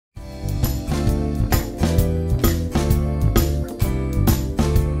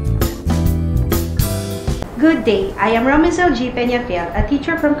Good day, I am Ramizel G. Peñafiel, a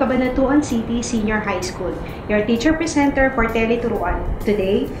teacher from Cabanatuan City Senior High School, your teacher presenter for Teleturuan.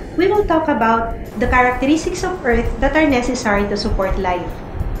 Today, we will talk about the characteristics of Earth that are necessary to support life.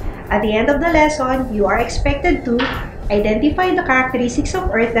 At the end of the lesson, you are expected to identify the characteristics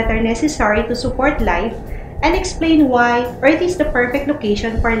of Earth that are necessary to support life and explain why Earth is the perfect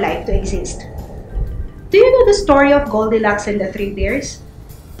location for life to exist. Do you know the story of Goldilocks and the Three Bears?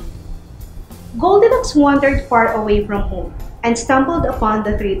 Goldilocks wandered far away from home and stumbled upon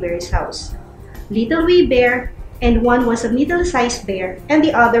the Three Bears' house. Little wee bear, and one was a middle-sized bear, and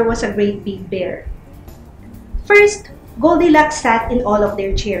the other was a great big bear. First, Goldilocks sat in all of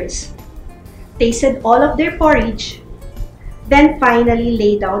their chairs, tasted all of their porridge, then finally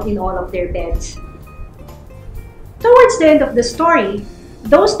lay down in all of their beds. Towards the end of the story,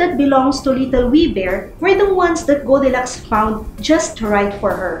 those that belongs to Little Wee Bear were the ones that Goldilocks found just right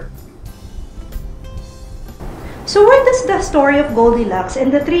for her. So where does the story of Goldilocks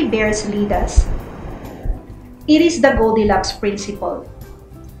and the Three Bears lead us? It is the Goldilocks principle.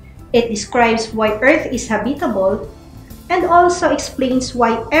 It describes why Earth is habitable and also explains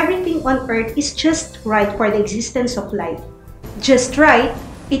why everything on Earth is just right for the existence of life. Just right,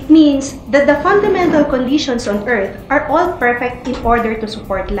 it means that the fundamental conditions on Earth are all perfect in order to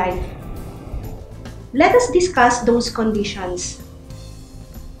support life. Let us discuss those conditions.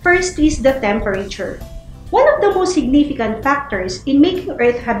 First is the temperature. One of the most significant factors in making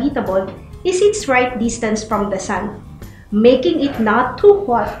Earth habitable is its right distance from the sun, making it not too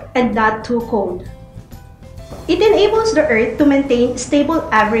hot and not too cold. It enables the Earth to maintain stable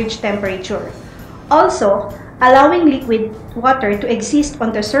average temperature, also allowing liquid water to exist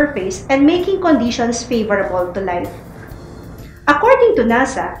on the surface and making conditions favorable to life. According to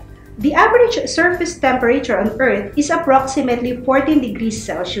NASA, the average surface temperature on Earth is approximately 14 degrees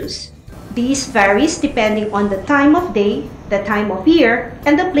Celsius. This varies depending on the time of day, the time of year,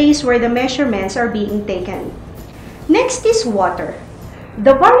 and the place where the measurements are being taken. Next is water.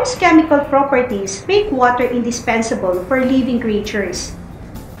 The various chemical properties make water indispensable for living creatures.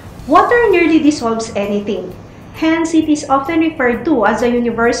 Water nearly dissolves anything, hence it is often referred to as a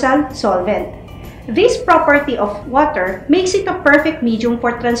universal solvent. This property of water makes it a perfect medium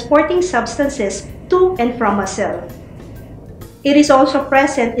for transporting substances to and from a cell. It is also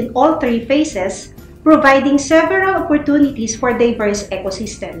present in all three phases, providing several opportunities for diverse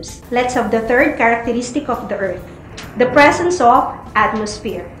ecosystems. Let's have the third characteristic of the Earth, the presence of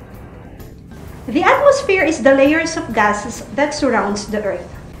atmosphere. The atmosphere is the layers of gases that surrounds the Earth.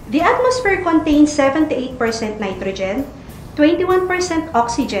 The atmosphere contains 78% nitrogen, 21%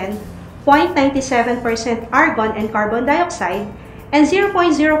 oxygen, 0.97% argon and carbon dioxide, and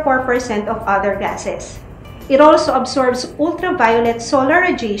 0.04% of other gases. It also absorbs ultraviolet solar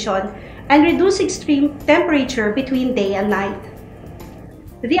radiation and reduces extreme temperature between day and night.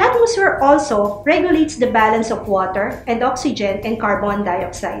 The atmosphere also regulates the balance of water and oxygen and carbon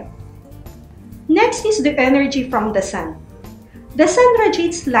dioxide. Next is the energy from the sun. The sun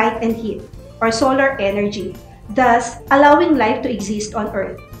radiates light and heat, or solar energy, thus allowing life to exist on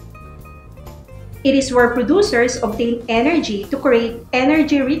Earth. It is where producers obtain energy to create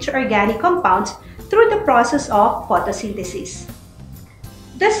energy-rich organic compounds through the process of photosynthesis.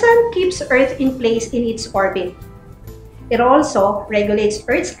 The sun keeps Earth in place in its orbit. It also regulates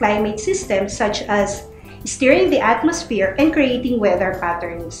Earth's climate system, such as steering the atmosphere and creating weather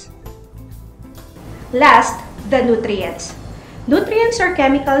patterns. Last, the nutrients. Nutrients are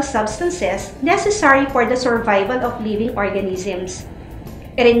chemical substances necessary for the survival of living organisms.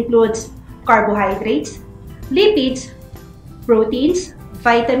 It includes carbohydrates, lipids, proteins,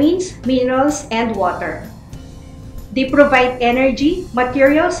 vitamins, minerals, and water. They provide energy,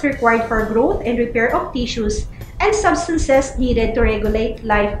 materials required for growth and repair of tissues, and substances needed to regulate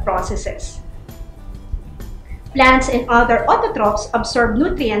life processes. Plants and other autotrophs absorb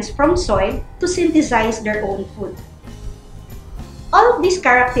nutrients from soil to synthesize their own food. All of these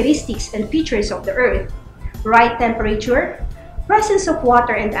characteristics and features of the Earth, right temperature, presence of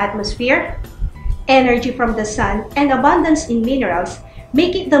water and atmosphere, energy from the sun, and abundance in minerals,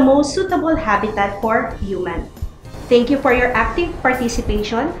 make it the most suitable habitat for human. Thank you for your active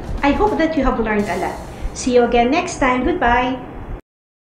participation. I hope that you have learned a lot. See you again next time. Goodbye!